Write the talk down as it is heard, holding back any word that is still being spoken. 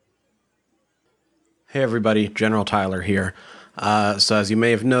Hey everybody, General Tyler here. So as you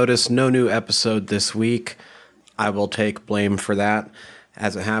may have noticed, no new episode this week. I will take blame for that.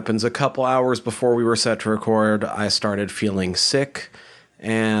 As it happens, a couple hours before we were set to record, I started feeling sick.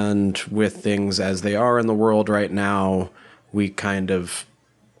 And with things as they are in the world right now, we kind of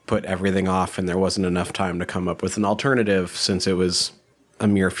put everything off and there wasn't enough time to come up with an alternative since it was a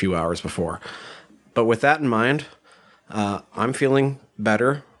mere few hours before. But with that in mind, I'm feeling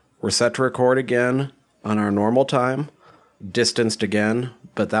better. We're set to record again on our normal time, distanced again,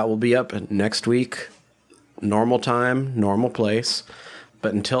 but that will be up next week. Normal time, normal place.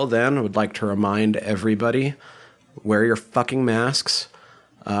 But until then, I would like to remind everybody, wear your fucking masks,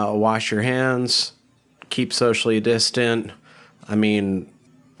 wash your hands, keep socially distant. I mean,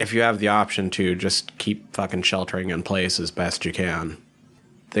 if you have the option to, just keep fucking sheltering in place as best you can.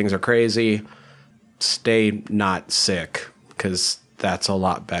 Things are crazy. Stay not sick, because that's a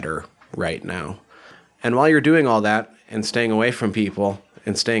lot better right now. And while you're doing all that and staying away from people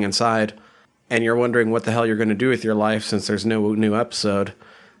and staying inside, and you're wondering what the hell you're going to do with your life since there's no new episode,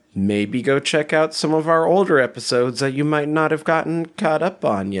 maybe go check out some of our older episodes that you might not have gotten caught up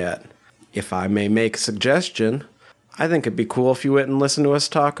on yet. If I may make a suggestion, I think it'd be cool if you went and listened to us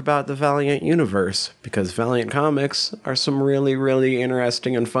talk about the Valiant universe, because Valiant comics are some really, really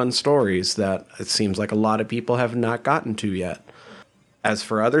interesting and fun stories that it seems like a lot of people have not gotten to yet. As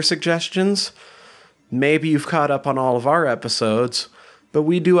for other suggestions, maybe you've caught up on all of our episodes, but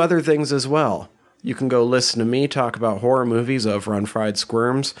we do other things as well. You can go listen to me talk about horror movies over on Fried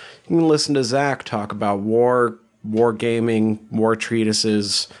Squirms. You can listen to Zach talk about war gaming, war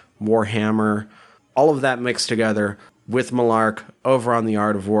treatises, Warhammer, all of that mixed together with Malark over on the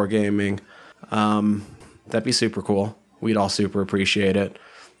Art of Wargaming. That'd be super cool. We'd all super appreciate it.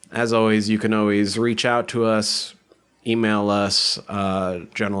 As always, you can always reach out to us, email us,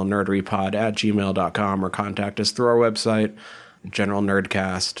 generalnerderypod@gmail.com, or contact us through our website,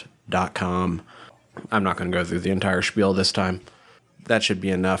 generalnerdcast.com. I'm not going to go through the entire spiel this time. That should be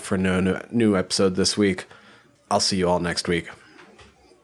enough for no new episode this week. I'll see you all next week.